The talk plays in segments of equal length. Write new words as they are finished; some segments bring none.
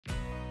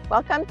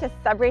Welcome to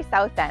Sudbury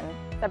South End,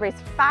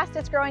 Sudbury's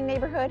fastest growing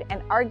neighborhood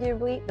and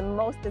arguably the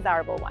most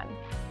desirable one.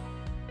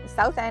 The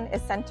South End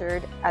is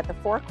centered at the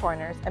Four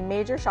Corners, a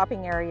major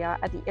shopping area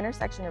at the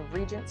intersection of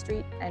Regent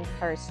Street and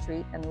Paris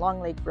Street and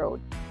Long Lake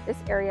Road. This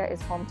area is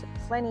home to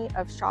plenty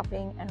of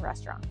shopping and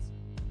restaurants.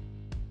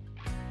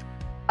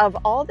 Of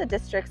all the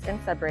districts in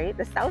Sudbury,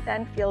 the South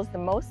End feels the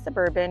most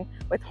suburban,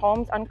 with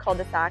homes on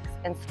cul-de-sacs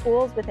and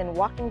schools within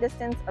walking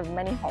distance of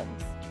many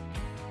homes.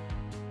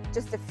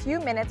 Just a few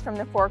minutes from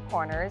the Four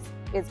Corners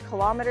is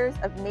kilometers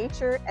of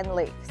nature and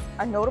lakes.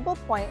 A notable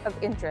point of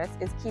interest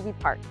is Kiwi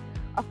Park,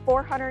 a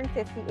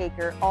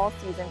 450-acre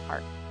all-season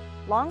park.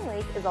 Long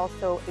Lake is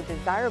also a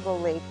desirable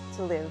lake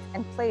to live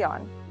and play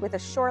on, with a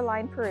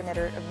shoreline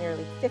perimeter of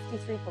nearly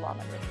 53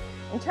 kilometers.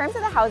 In terms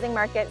of the housing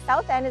market,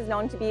 South End is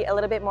known to be a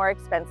little bit more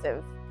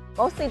expensive,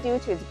 mostly due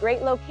to its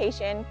great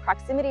location,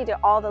 proximity to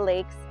all the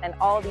lakes, and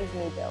all these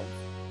new builds.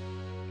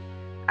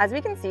 As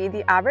we can see,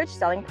 the average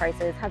selling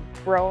prices have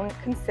grown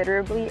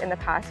considerably in the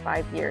past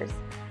 5 years,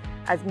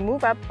 as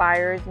move-up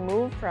buyers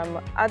move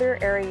from other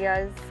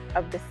areas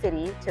of the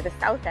city to the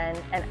South End,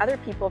 and other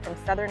people from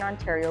Southern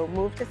Ontario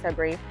move to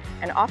Sudbury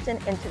and often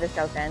into the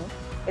South End.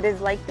 It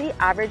is likely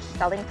average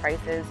selling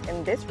prices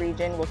in this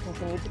region will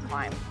continue to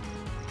climb.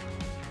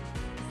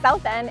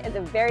 South End is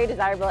a very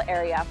desirable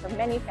area for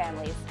many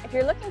families. If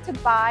you're looking to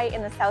buy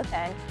in the South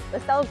End,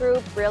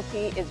 LacelleGroup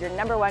Realty is your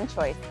 #1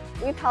 choice.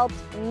 We've helped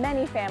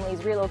many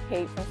families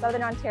relocate from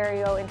Southern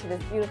Ontario into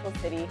this beautiful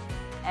city,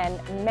 and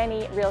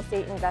many real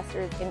estate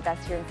investors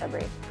invest here in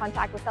Sudbury.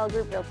 Contact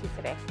LacelleGroup Realty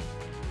today.